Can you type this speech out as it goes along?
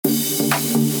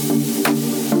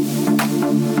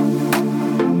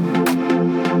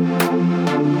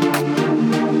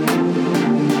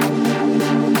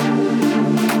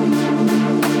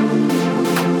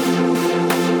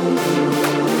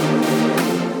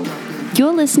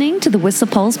You're listening to the Whistler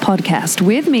Pulse podcast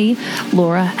with me,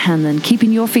 Laura Hanlon,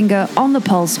 keeping your finger on the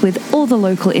pulse with all the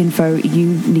local info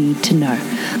you need to know.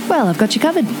 Well, I've got you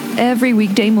covered every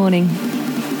weekday morning.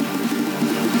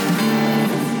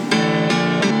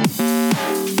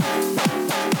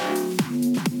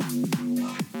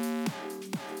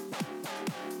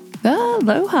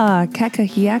 Aloha,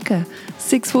 kakahiaka.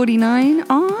 6:49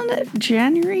 on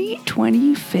January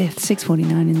 25th.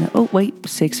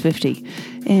 6:50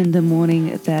 in the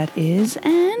morning that is,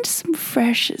 and some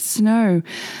fresh snow.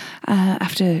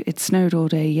 After it snowed all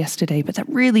day yesterday, but that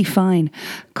really fine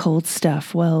cold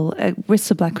stuff. Well,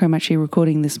 Whistler Blackcomb actually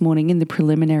recording this morning in the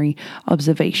preliminary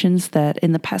observations that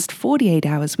in the past 48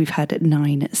 hours we've had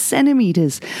 9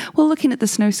 centimeters. Well, looking at the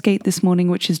snowscape this morning,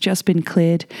 which has just been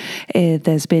cleared,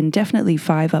 there's been definitely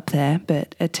 5 up there,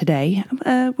 but today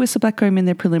Whistler Blackcomb in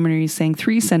their preliminaries saying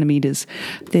 3 centimeters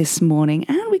this morning,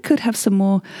 and we could have some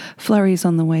more flurries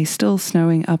on the way, still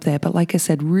snowing up there, but like I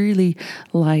said, really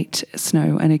light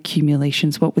snow and accumulations.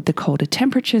 What with the colder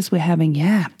temperatures we're having,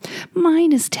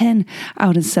 minus 10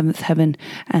 out in 7th heaven,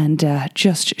 and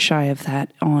just shy of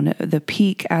that on the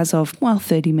peak as of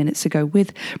 30 minutes ago,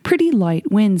 with pretty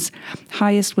light winds.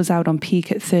 Highest was out on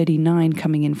peak at 39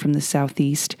 coming in from the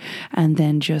southeast, and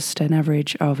then just an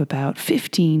average of about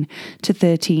 15 to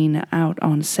 13 out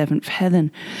on 7th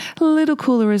heaven. A little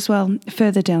cooler as well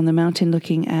further down the mountain,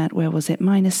 looking at, where was it,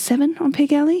 minus 7 on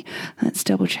Pig Alley? Let's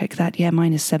double check that.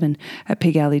 Minus 7 at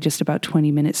Pig Alley just about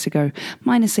 20 minutes ago,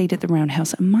 minus 8 at the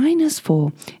Roundhouse, minus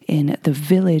 4 in the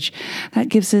Village. That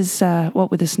gives us,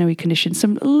 what with the snowy conditions,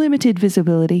 some limited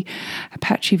visibility,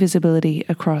 patchy visibility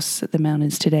across the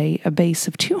mountains today, a base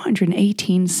of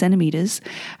 218 centimeters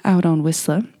out on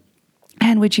Whistler.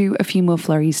 And we're due a few more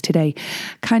flurries today.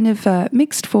 Kind of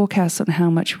mixed forecasts on how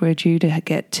much we're due to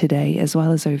get today, as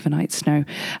well as overnight snow.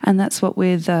 And that's what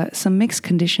with some mixed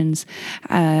conditions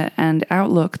and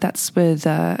outlook, that's with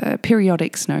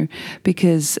periodic snow,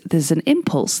 because there's an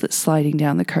impulse that's sliding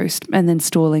down the coast and then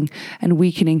stalling and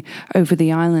weakening over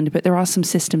the island. But there are some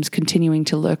systems continuing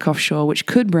to lurk offshore, which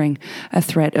could bring a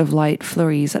threat of light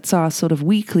flurries. That's our sort of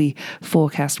weekly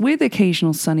forecast, with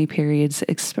occasional sunny periods,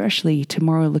 especially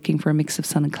tomorrow, looking for a mix of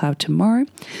sun and cloud tomorrow.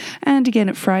 And again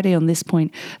at Friday on this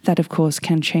point, that of course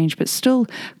can change, but still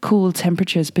cool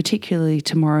temperatures, particularly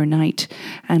tomorrow night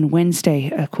and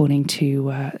Wednesday, according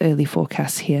to early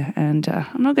forecasts here. And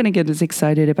I'm not going to get as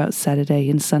excited about Saturday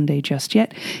and Sunday just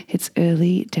yet. It's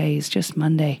early days, just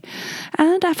Monday.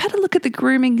 And I've had a look at the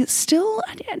grooming. Still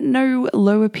no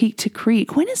Lower Peak to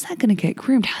Creek. When is that going to get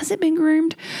groomed? Has it been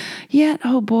groomed yet?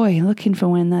 Oh boy, looking for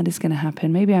when that is going to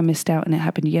happen. Maybe I missed out and it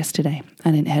happened yesterday.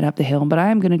 I didn't head up the hill, but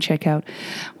I am going to check out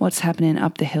what's happening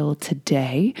up the hill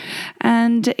today.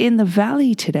 And in the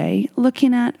valley today,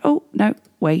 looking at,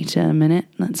 wait a minute.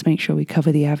 Let's make sure we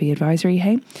cover the Avi advisory,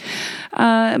 hey?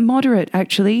 Moderate,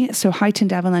 actually. So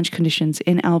heightened avalanche conditions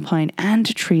in alpine and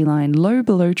tree line, low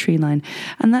below tree line.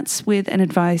 And that's with an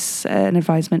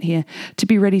advisement here to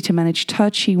be ready to manage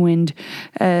touchy wind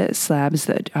slabs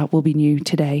that will be new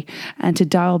today, and to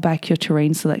dial back your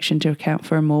terrain selection to account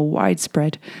for a more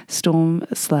widespread storm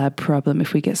slab problem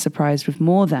if we get surprised with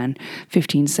more than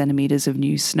 15 centimeters of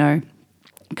new snow.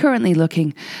 Currently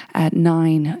looking at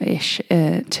 9-ish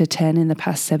to 10 in the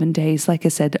past 7 days. Like I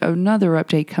said, another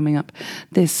update coming up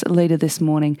later this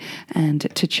morning.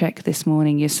 And to check this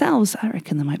morning yourselves, I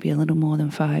reckon there might be a little more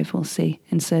than 5. We'll see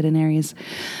in certain areas.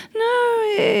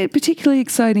 No, particularly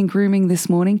exciting grooming this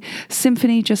morning.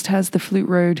 Symphony just has the Flute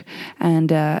Road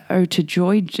and Ode to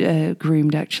Joy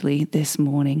groomed actually this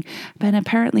morning. But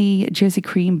apparently Jersey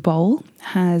Cream Bowl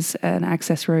has an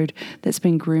access road that's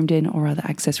been groomed in, or other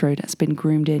access road that's been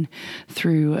groomed in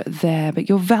through there. But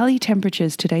your valley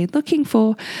temperatures today, looking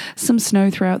for some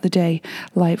snow throughout the day,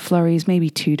 light flurries,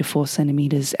 maybe 2 to 4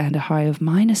 centimeters, and a high of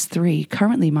 -3,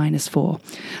 currently -4.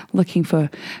 Looking for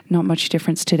not much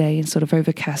difference today in sort of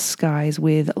overcast skies,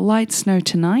 with light snow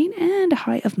tonight and a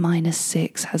high of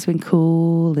 -6. Has been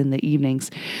cool in the evenings.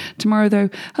 Tomorrow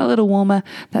though, a little warmer,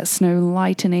 that snow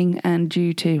lightening, and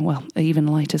due to, even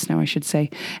lighter snow I should say,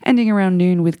 ending around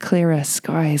noon with clearer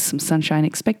skies, some sunshine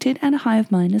expected, and a high of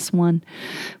 -1.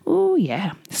 Oh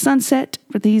yeah, sunset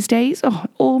these days,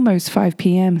 almost 5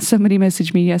 p.m. Somebody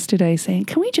messaged me yesterday saying,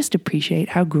 can we just appreciate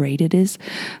how great it is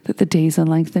that the days are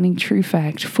lengthening? True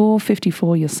fact.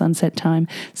 4:54 your sunset time,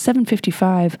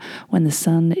 7:55 when the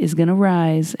sun is going to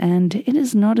rise, and it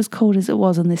is not as cold as it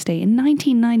was on this day in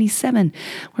 1997,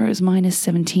 where it was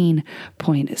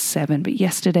 -17.7. But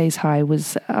yesterday's high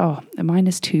was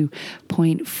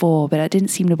 -2.4, but that didn't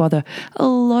seem to bother a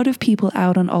lot of people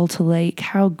out on Alta Lake.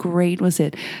 How great was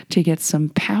it to get some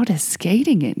powder skate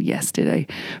skating in yesterday.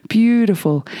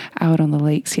 Beautiful out on the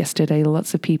lakes yesterday.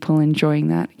 Lots of people enjoying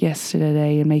that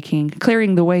yesterday and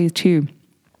clearing the way too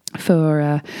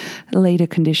for later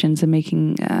conditions and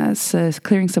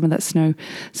clearing some of that snow.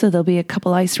 So there'll be a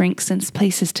couple ice rinks and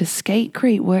places to skate.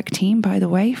 Great work, team, by the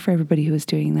way, for everybody who is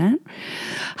doing that.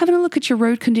 Having a look at your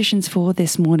road conditions for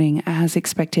this morning. As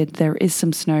expected, there is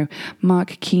some snow.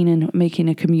 Mark Keenan making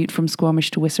a commute from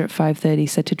Squamish to Whistler at 5:30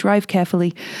 said to drive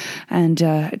carefully, and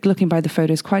looking by the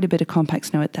photos, quite a bit of compact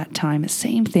snow at that time.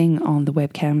 Same thing on the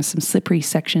webcam, some slippery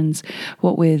sections,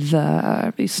 what with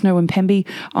snow and Pemby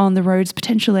on the roads,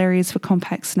 potential areas for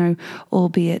compact snow,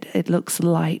 albeit it looks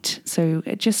light. So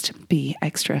just be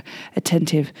extra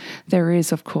attentive. There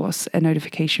is, of course, a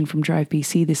notification from Drive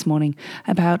BC this morning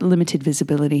about limited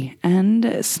visibility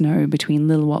and snow between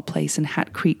Lillooet Place and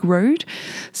Hat Creek Road.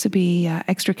 So be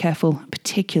extra careful,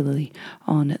 particularly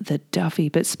on the Duffy.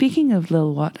 But speaking of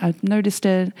Lillooet, I've noticed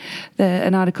an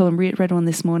article and read one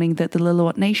this morning that the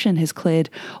Lillooet Nation has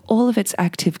cleared all of its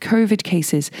active COVID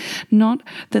cases. Not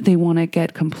that they want to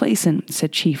get complacent,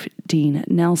 said Chief Dean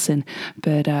Nelson,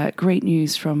 but great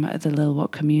news from the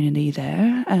Lillooet community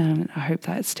there. I hope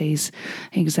that stays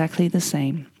exactly the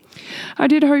same. I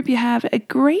did hope you have a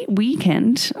great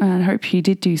weekend, and I hope you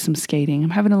did do some skating.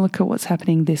 I'm having a look at what's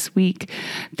happening this week.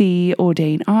 The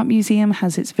Ordain Art Museum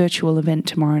has its virtual event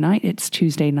tomorrow night. It's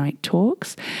Tuesday night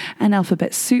talks. And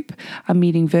Alphabet Soup are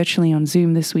meeting virtually on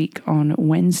Zoom this week on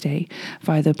Wednesday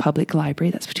via the public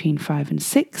library. That's between 5 and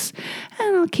 6.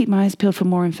 And I'll keep my eyes peeled for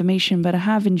more information, but I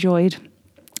have enjoyed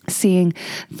seeing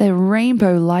the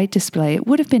rainbow light display. It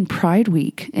would have been Pride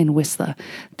Week in Whistler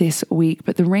this week,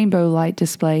 but the rainbow light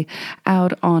display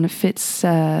out on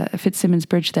Fitzsimmons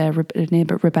Bridge there near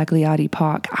Rebagliati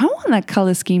Park. I want that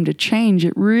color scheme to change.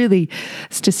 It really,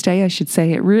 to stay, I should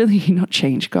say. It really, not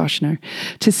change, gosh no,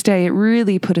 to stay. It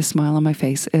really put a smile on my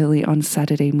face early on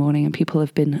Saturday morning, and people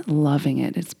have been loving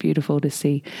it. It's beautiful to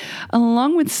see.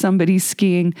 Along with somebody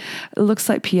skiing, it looks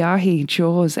like Piahi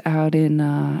Jaws out in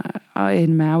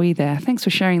Maui there. Thanks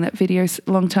for sharing that video,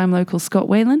 long-time local Scott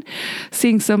Whalen.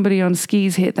 Seeing somebody on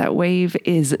skis hit that wave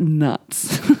is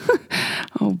nuts.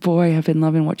 Oh boy, I've been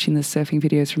loving watching the surfing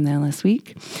videos from there last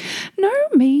week. No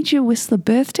major Whistler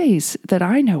birthdays that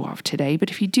I know of today, but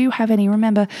if you do have any,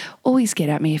 remember, always get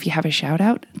at me if you have a shout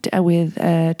out to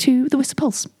the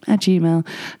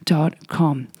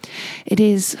whistlepulse@gmail.com. It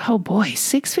is, oh boy,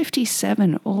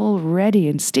 6:57 already,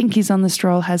 and Stinky's on the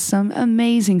Stroll has some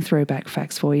amazing throwback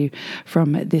facts for you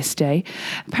from this day.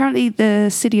 Apparently, the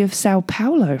city of Sao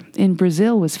Paulo in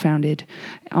Brazil was founded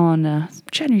on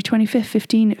January 25th,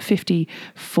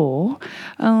 1554,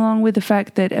 along with the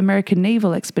fact that American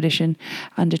naval expedition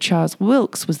under Charles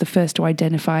Wilkes was the first to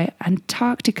identify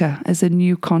Antarctica as a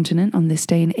new continent on this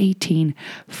day in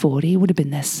 1840. It would have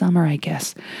been their summer, I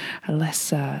guess.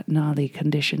 Less gnarly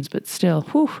conditions, but still.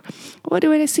 Whew. What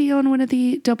did I see on one of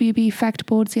the WB fact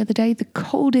boards the other day? The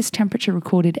coldest temperature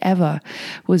recorded ever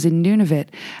was in Nunavut,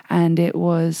 and it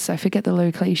was, I forget the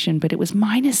location, but it was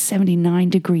minus 79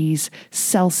 degrees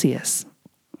Celsius.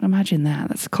 Imagine that.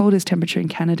 That's the coldest temperature in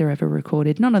Canada ever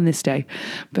recorded. Not on this day,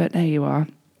 but there you are.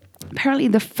 Apparently,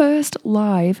 the first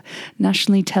live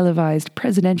nationally televised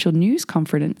presidential news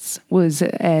conference was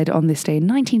aired on this day in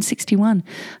 1961.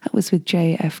 That was with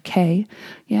JFK.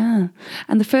 Yeah.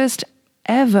 And the first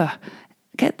ever,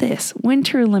 get this,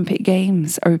 Winter Olympic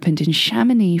Games opened in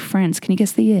Chamonix, France. Can you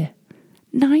guess the year?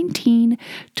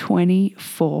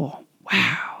 1924.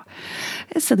 Wow.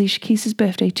 It's Alicia Keys'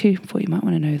 birthday too. Thought you might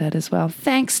want to know that as well.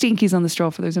 Thanks, Stinkies on the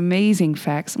Stroll, for those amazing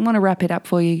facts. I want to wrap it up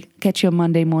for you. Get your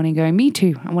Monday morning going. Me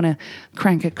too. I want to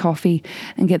crank a coffee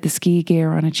and get the ski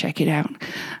gear on and check it out.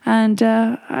 And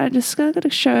I just got to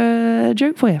show a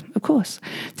joke for you, of course.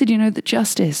 Did you know that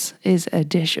justice is a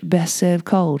dish best served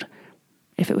cold?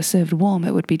 If it was served warm,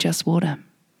 it would be just water.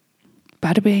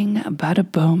 Bada bing, bada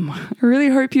boom. I really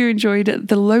hope you enjoyed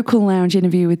the local lounge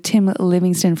interview with Tim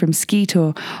Livingston from Ski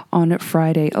Tour on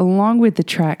Friday, along with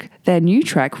their new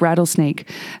track, Rattlesnake,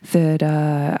 that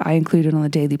I included on the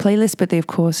daily playlist, but they, of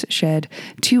course, shared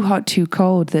Too Hot, Too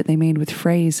Cold that they made with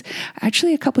Phrase,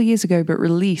 actually a couple years ago, but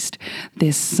released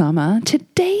this summer.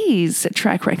 Today's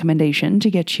track recommendation to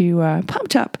get you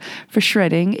pumped up for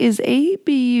shredding is a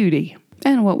beauty.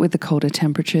 And what with the colder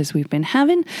temperatures we've been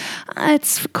having,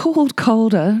 it's called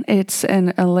Colder. It's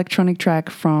an electronic track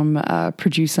from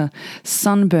producer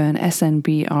Sunburn,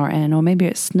 SNBRN, or maybe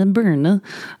it's Snburn.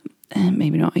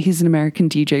 maybe not. He's an American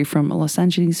DJ from Los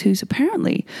Angeles who's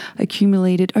apparently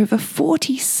accumulated over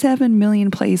 47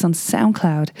 million plays on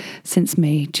SoundCloud since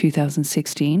May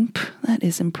 2016. That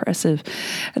is impressive.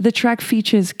 The track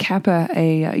features Kappa,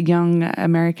 a young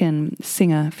American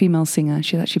singer, female singer.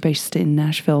 She's actually based in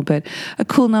Nashville, but a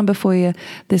cool number for you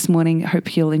this morning.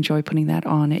 Hope you'll enjoy putting that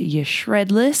on your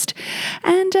shred list.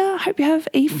 And hope you have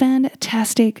a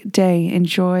fantastic day.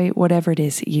 Enjoy whatever it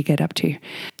is you get up to.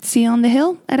 See you on the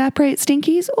hill at Apre at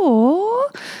Stinkies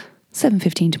or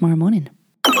 7:15 tomorrow morning.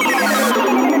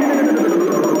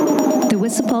 The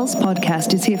Whistle Pulse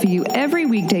podcast is here for you every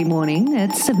weekday morning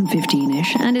at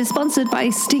 7:15ish and is sponsored by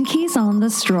Stinkies on the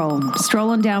Stroll. Stroll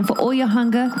on down for all your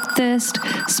hunger, thirst,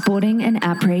 sporting and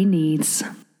après needs.